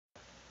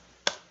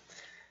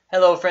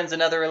Hello, friends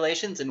and other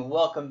relations, and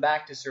welcome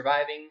back to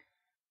Surviving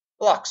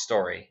Block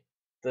Story.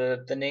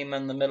 The name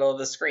in the middle of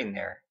the screen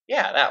there.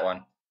 Yeah, that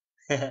one.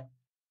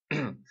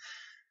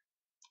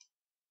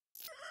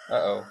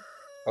 Uh-oh.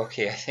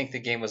 Okay, I think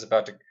the game was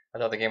about to... I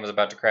thought the game was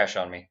about to crash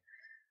on me.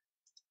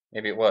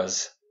 Maybe it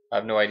was. I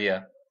have no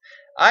idea.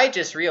 I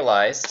just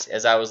realized,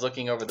 as I was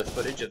looking over the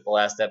footage of the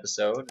last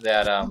episode,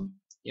 that,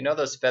 you know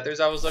those feathers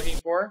I was looking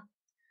for?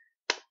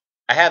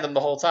 I had them the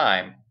whole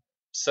time.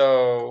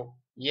 So,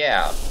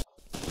 yeah.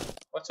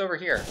 What's over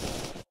here?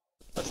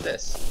 What's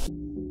this?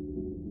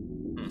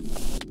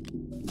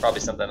 Probably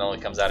something that only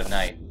comes out at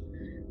night.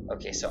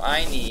 Okay, so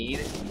I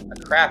need a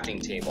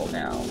crafting table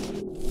now.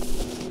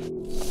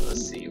 So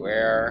let's see,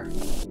 where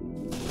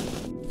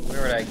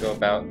would I go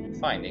about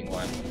finding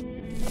one?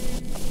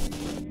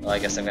 Well, I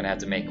guess I'm gonna have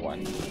to make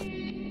one,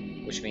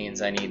 which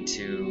means I need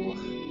to.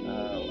 What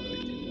do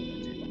I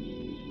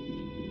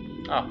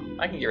do? Oh,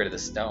 I can get rid of the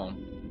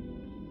stone.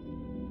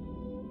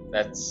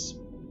 That's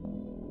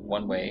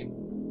one way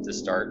to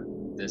start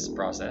this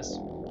process.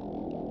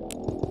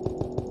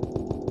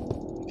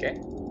 Okay.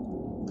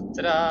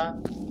 Ta-da!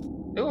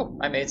 Ooh,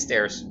 I made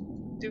stairs.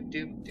 Doop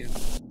doop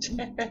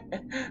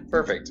doop.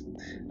 Perfect.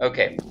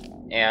 Okay,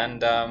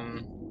 and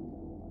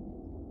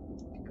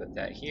put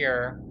that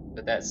here,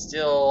 but that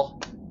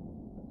still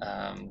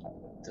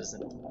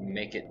doesn't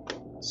make it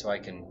so I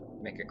can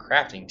make a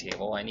crafting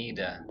table. I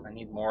need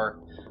more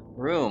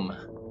room. I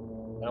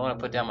don't want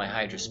to put down my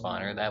hydro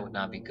spawner. That would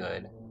not be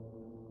good.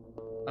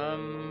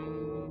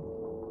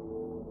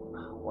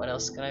 What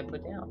else can I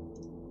put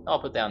down? I'll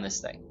put down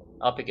this thing.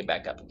 I'll pick it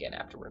back up again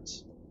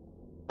afterwards.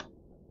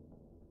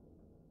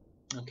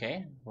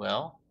 Okay,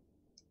 well,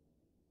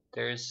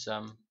 there's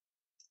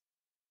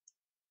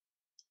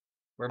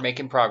we're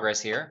making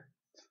progress here.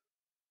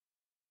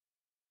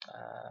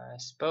 I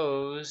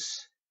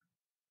suppose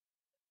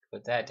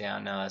put that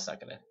down. No, that's not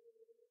gonna.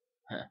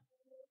 Huh.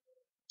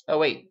 Oh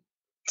wait,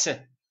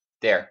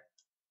 there.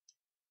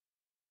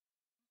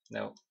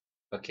 No.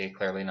 Okay,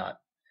 clearly not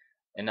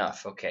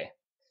enough. Okay.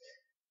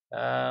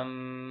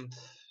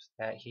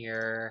 That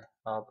here.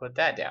 I'll put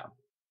that down.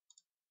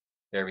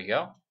 There we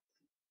go.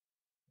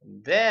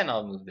 Then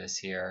I'll move this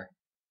here,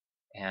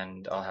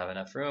 and I'll have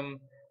enough room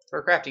for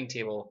a crafting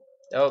table.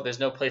 Oh, there's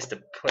no place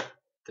to put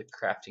the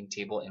crafting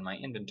table in my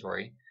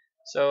inventory.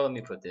 So let me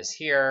put this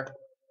here.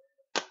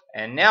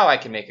 And now I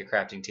can make a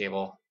crafting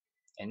table.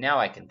 And now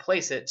I can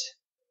place it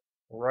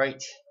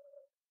right.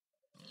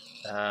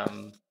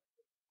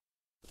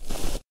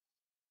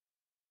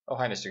 Oh,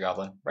 hi, Mr.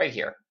 Goblin. Right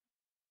here.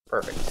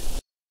 Perfect.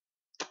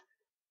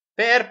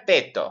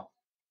 Perfetto.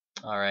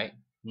 All right.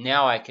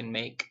 Now I can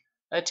make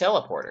a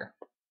teleporter.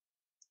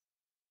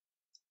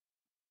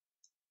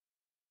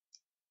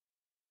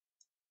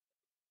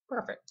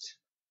 Perfect.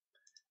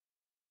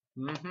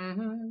 You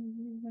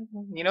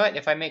know what?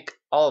 If I make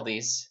all of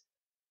these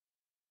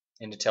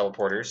into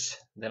teleporters,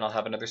 then I'll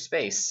have another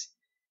space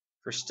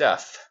for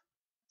stuff.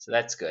 So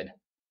that's good.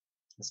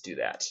 Let's do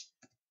that.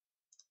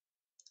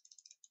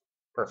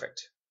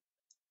 Perfect.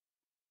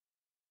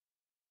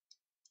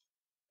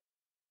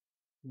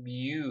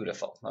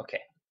 Beautiful. Okay.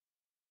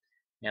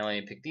 Now let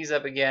me pick these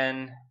up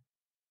again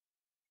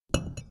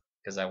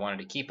because I wanted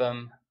to keep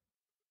them.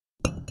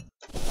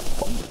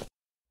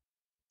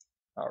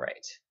 All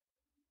right.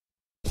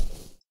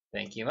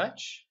 Thank you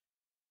much.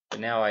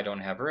 But now I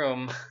don't have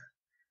room,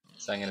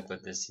 so I'm going to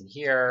put this in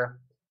here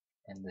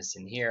and this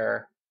in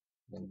here,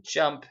 and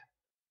jump,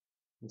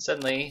 and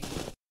suddenly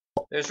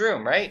there's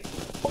room, right?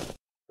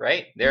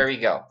 Right? There we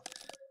go.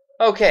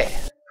 Okay.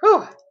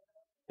 Whew.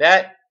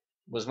 That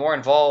was more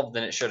involved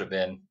than it should have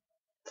been.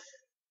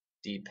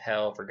 Deep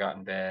hell,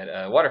 forgotten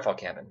bed, waterfall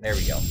cabin. There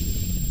we go.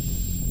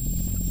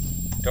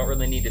 Don't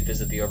really need to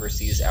visit the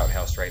overseas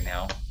outhouse right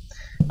now.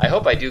 I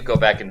hope I do go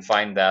back and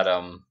find that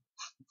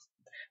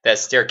that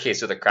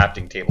staircase with a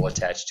crafting table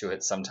attached to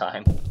it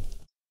sometime.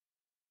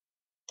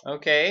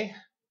 Okay.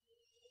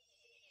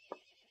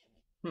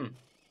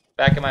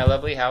 Back in my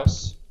lovely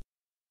house.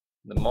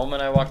 The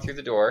moment I walk through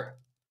the door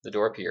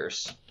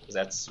appears. Because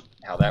that's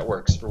how that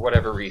works for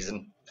whatever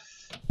reason.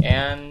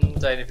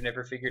 And I've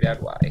never figured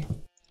out why.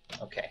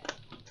 Okay.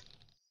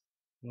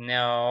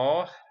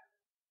 Now,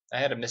 I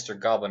had a Mr.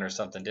 Goblin or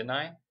something, didn't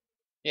I?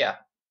 Yeah.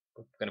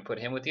 I'm going to put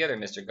him with the other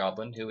Mr.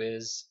 Goblin, who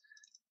is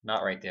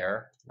not right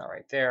there, not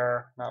right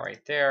there, not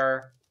right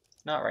there,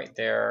 not right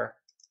there,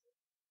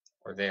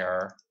 or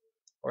there,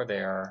 or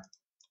there.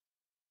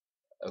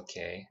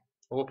 Okay.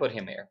 Well, we'll put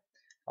him there.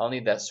 I'll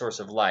need that source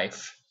of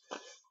life.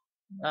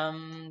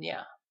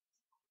 Yeah.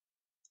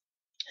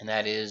 And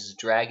that is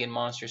Dragon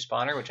Monster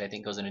Spawner, which I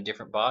think goes in a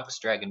different box.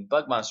 Dragon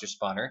Bug Monster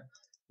Spawner.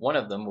 One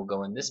of them will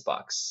go in this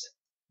box.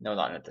 No,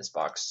 not in this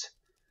box.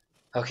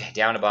 Okay,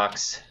 down a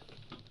box.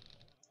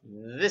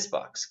 This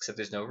box, except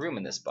there's no room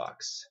in this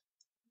box.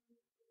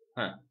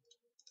 Huh.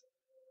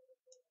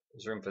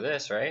 There's room for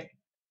this, right?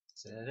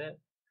 Is that it?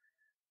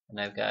 And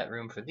I've got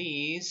room for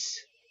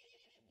these.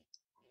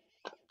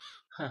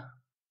 Huh.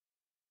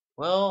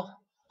 Well,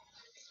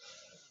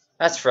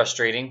 that's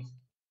frustrating.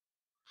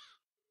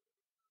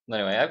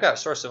 Anyway, I've got a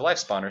source of life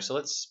spawner, so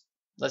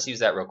let's use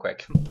that real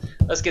quick.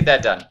 Let's get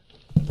that done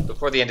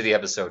before the end of the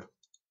episode.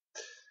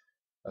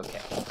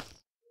 Okay.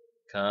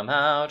 Come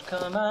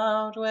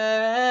out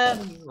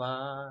wherever you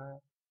are.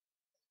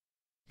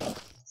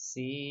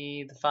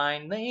 See the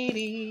fine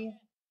lady.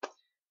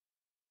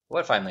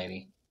 What fine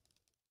lady?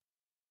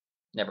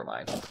 Never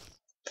mind.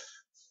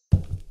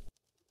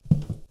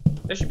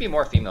 There should be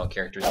more female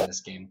characters in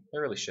this game.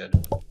 There really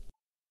should.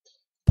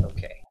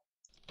 Okay.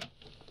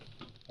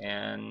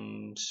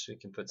 And we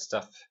can put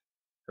stuff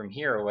from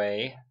here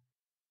away.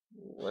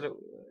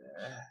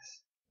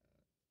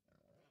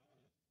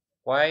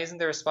 Why isn't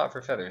there a spot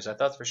for feathers? I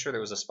thought for sure there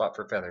was a spot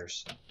for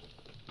feathers.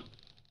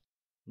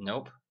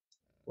 Nope.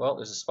 Well,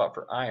 there's a spot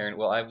for iron.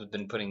 Well, I've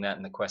been putting that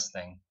in the quest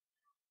thing.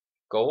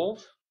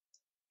 Gold?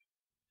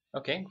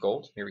 Okay,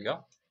 gold. Here we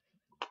go.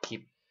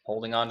 Keep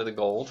holding on to the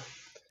gold.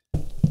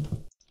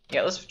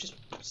 Yeah, let's just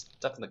put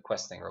stuff in the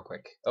quest thing real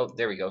quick. Oh,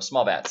 there we go.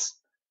 Small bats.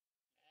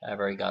 I've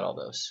already got all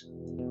those.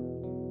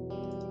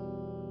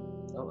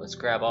 Oh, let's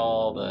grab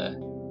all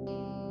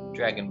the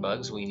dragon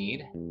bugs we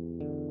need.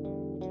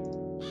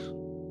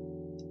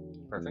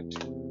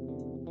 Perfect.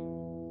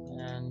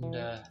 And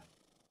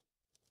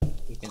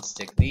we can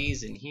stick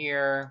these in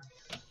here.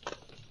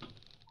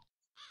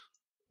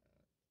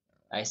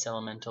 Ice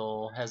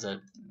elemental has a...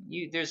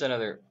 there's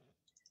another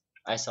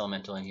ice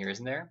elemental in here,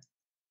 isn't there?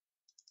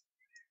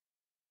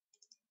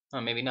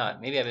 Oh, maybe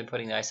not. Maybe I've been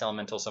putting the ice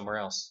elemental somewhere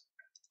else.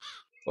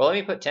 Well, let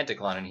me put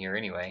Tentaclon in here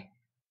anyway.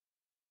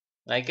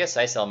 And I guess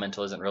ice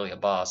elemental isn't really a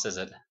boss, is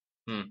it?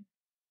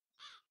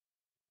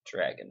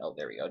 Dragon. Oh,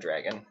 there we go,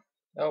 dragon.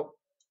 Oh,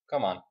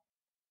 come on.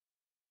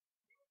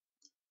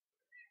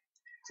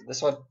 So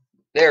this one.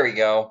 There we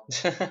go.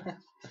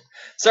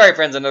 Sorry,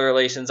 friends and other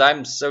relations.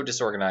 I'm so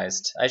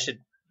disorganized. I should...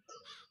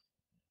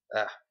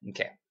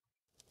 okay.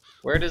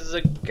 Where does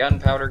the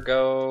gunpowder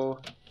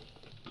go?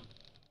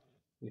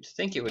 You'd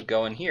think it would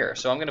go in here,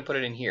 so I'm going to put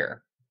it in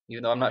here,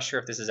 even though I'm not sure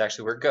if this is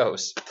actually where it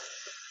goes.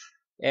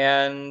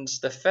 And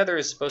the feather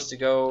is supposed to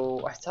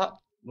go... I thought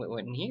it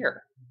went in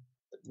here,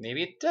 but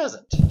maybe it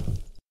doesn't.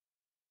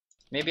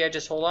 Maybe I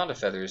just hold on to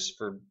feathers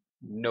for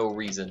no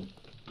reason.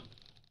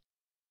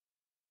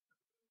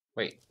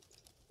 Wait,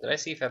 did I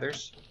see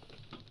feathers?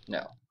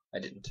 No, I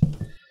didn't.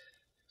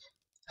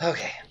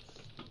 Okay.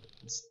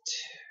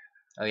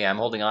 Oh yeah, I'm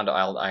holding on to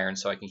iron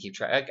so I can keep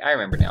track. I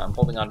remember now. I'm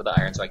holding on to the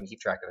iron so I can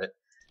keep track of it.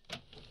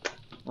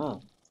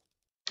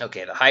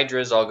 Okay, the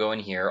hydras all go in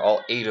here.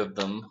 All 8 of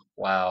them.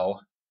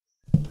 Wow.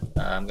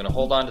 I'm going to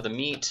hold on to the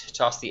meat.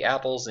 Toss the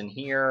apples in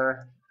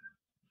here.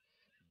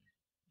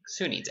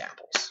 Who needs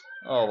apples?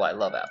 Oh, I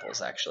love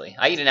apples, actually.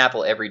 I eat an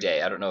apple every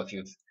day. I don't know if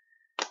you've...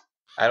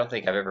 I don't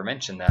think I've ever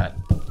mentioned that.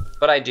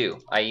 But I do.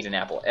 I eat an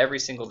apple every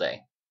single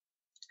day.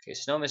 Okay,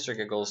 Snow Mr.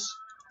 Giggles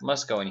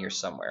must go in here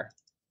somewhere.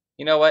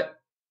 You know what?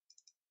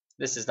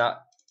 This is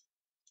not...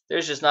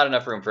 There's just not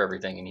enough room for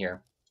everything in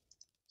here.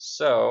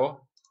 So,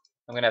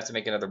 I'm going to have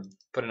to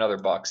put another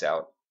box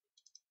out.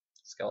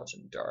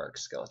 Skeleton Dark,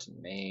 Skeleton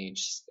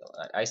Mage,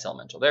 Ice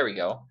Elemental. There we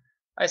go.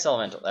 Ice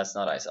Elemental. That's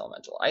not Ice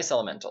Elemental. Ice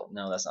Elemental.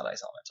 No, that's not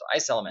Ice Elemental.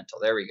 Ice Elemental.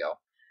 There we go.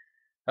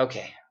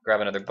 Okay,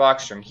 grab another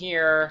box from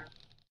here.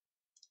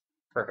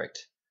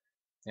 Perfect.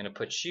 I'm going to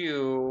put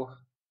you...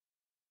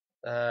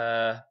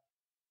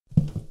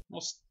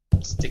 we'll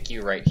stick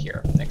you right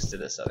here next to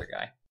this other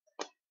guy.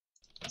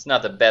 It's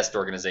not the best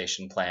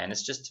organization plan.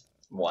 It's just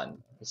one.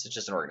 This is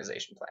just an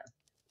organization plan.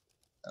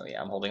 Oh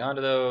yeah, I'm holding on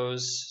to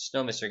those.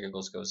 Snow Mr.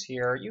 Giggles goes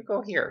here. You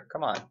go here.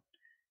 Come on.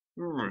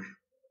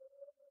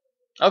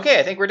 Okay,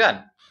 I think we're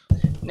done.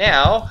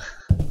 Now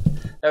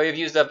that we've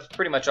used up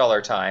pretty much all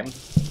our time.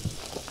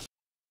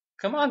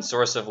 Come on,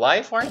 Source of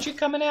Life. Why aren't you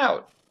coming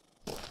out?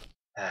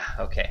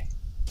 Okay.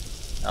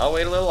 I'll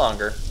wait a little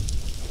longer.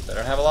 I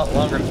don't have a lot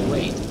longer to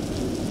wait.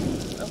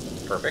 Oh,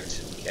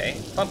 perfect.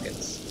 Okay,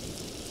 pumpkins.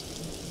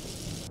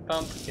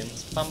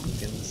 Pumpkins,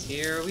 pumpkins,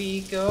 here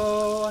we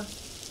go.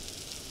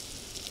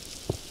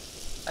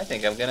 I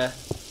think I'm gonna...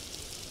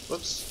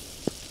 Whoops.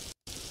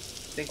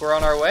 I think we're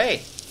on our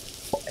way.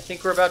 I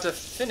think we're about to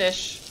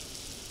finish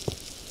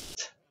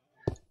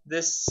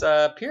this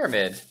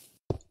pyramid.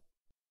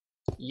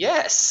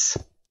 Yes!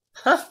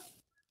 Huh!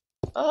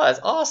 Oh, that's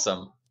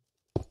awesome.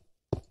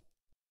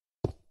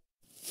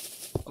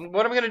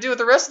 What am I gonna do with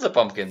the rest of the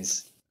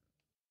pumpkins?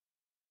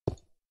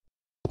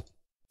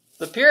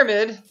 The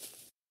pyramid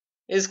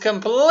is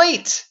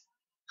complete!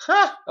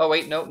 Huh! Oh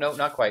wait, no,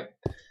 not quite.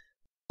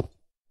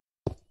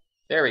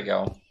 There we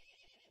go.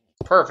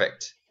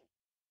 Perfect.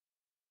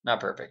 Not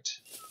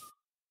perfect.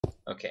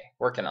 Okay,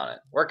 working on it.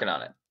 Working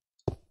on it.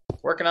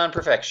 Working on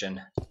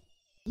perfection.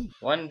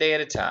 One day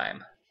at a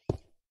time.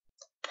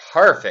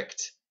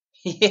 Perfect.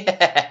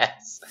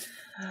 Yes!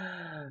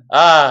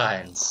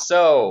 And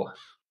so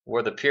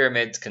were the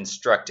pyramids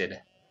constructed.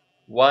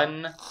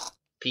 One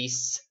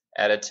piece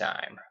at a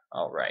time.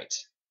 Alright.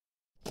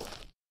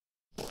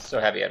 So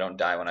happy I don't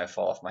die when I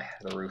fall off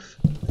the roof.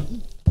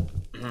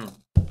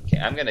 Okay,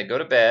 I'm gonna go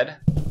to bed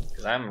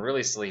because I'm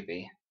really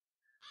sleepy.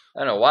 I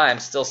don't know why I'm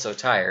still so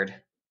tired.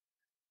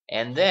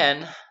 And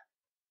then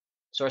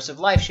Source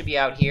of life should be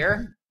out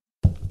here.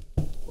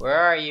 Where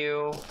are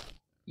you?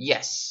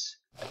 Yes.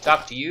 I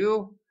talk to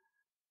you.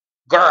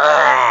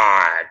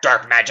 Grrr!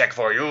 Dark magic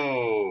for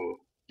you!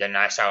 Then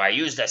that's how I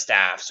use the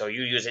staff, so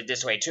you use it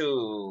this way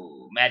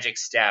too. Magic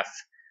staff.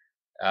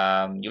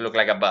 You look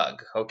like a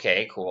bug.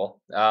 Okay, cool.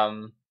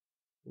 Why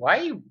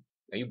are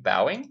you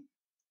bowing?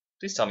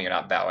 Please tell me you're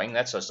not bowing.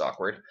 That's just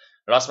awkward.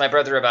 I lost my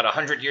brother about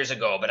 100 years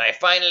ago, but I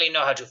finally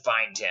know how to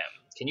find him.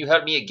 Can you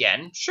help me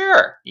again?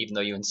 Sure, even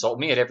though you insult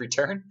me at every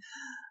turn.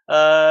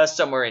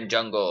 Somewhere in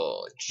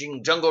jungle.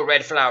 Jungle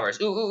red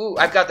flowers. Ooh,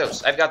 I've got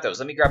those.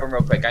 Let me grab them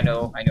real quick. I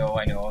know.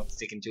 It's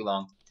taking too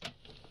long.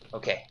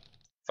 Okay.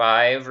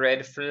 5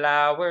 red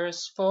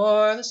flowers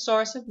for the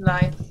source of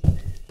life.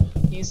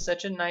 He's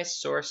such a nice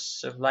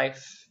source of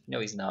life. No,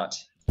 he's not.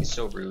 He's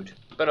so rude.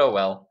 But oh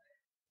well.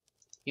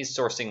 He's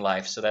sourcing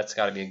life, so that's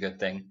got to be a good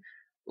thing.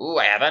 Ooh,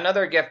 I have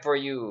another gift for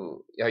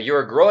you.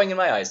 You're growing in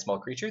my eyes, small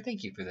creature.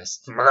 Thank you for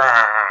this.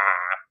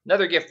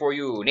 Another gift for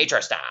you. Nature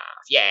staff.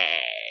 Yay.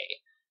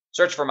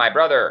 Search for my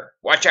brother.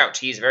 Watch out.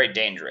 He's very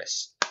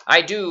dangerous.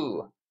 I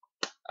do.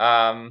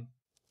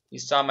 You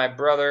saw my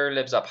brother.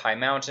 Lives up high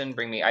mountain.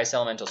 Bring me ice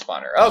elemental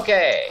spawner.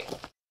 Okay.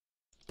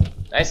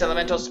 Ice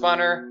elemental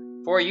spawner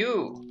for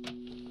you.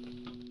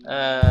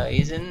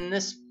 He's in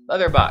this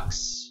other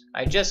box.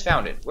 I just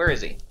found it. Where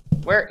is he?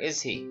 Where is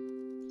he?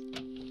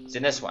 It's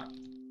in this one.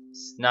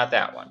 It's not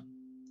that one.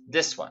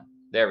 This one.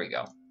 There we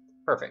go.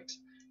 Perfect.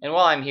 And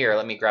while I'm here,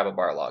 let me grab a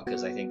bar log,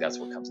 because I think that's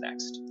what comes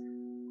next.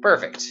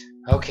 Perfect.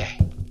 Okay.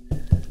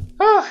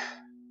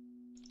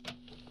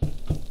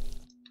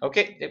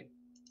 Okay,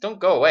 don't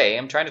go away.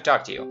 I'm trying to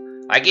talk to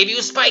you. I gave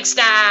you spike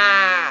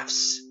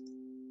staffs!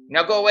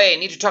 Now go away. I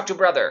need to talk to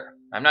brother.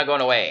 I'm not going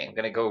away. I'm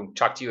going to go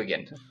talk to you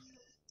again.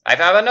 I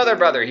have another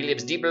brother. He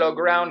lives deep below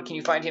ground. Can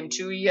you find him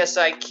too? Yes,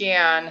 I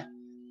can.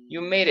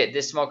 You made it.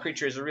 This small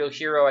creature is a real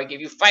hero. I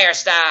gave you fire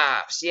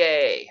staffs.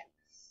 Yay.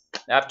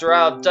 After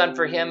all I've done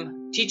for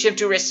him, teach him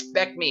to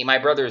respect me. My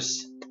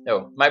brothers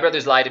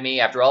lie to me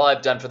after all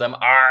I've done for them.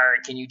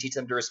 Arg, can you teach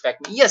them to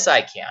respect me? Yes,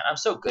 I can. I'm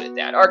so good at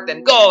that. Arg,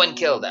 then go and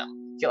kill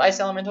them. Kill Ice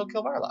Elemental,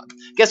 kill Varlog.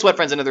 Guess what,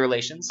 friends and other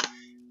relations?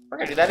 We're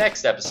going to do that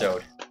next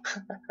episode.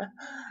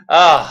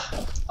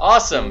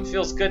 Awesome.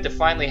 Feels good to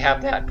finally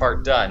have that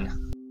part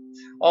done.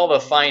 All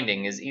the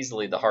finding is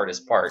easily the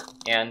hardest part.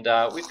 And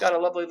we've got a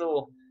lovely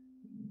little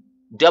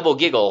double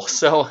giggle.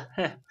 So,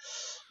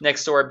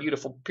 next to our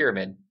beautiful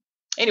pyramid.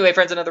 Anyway,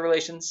 friends and other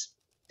relations,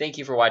 thank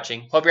you for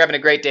watching. Hope you're having a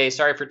great day.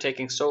 Sorry for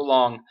taking so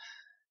long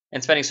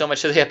and spending so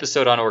much of the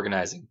episode on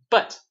organizing.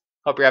 But,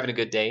 hope you're having a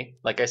good day.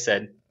 Like I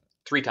said,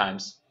 3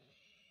 times.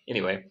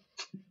 Anyway,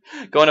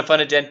 go on a fun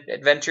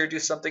adventure, do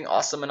something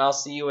awesome, and I'll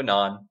see you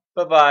anon.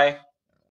 Bye-bye.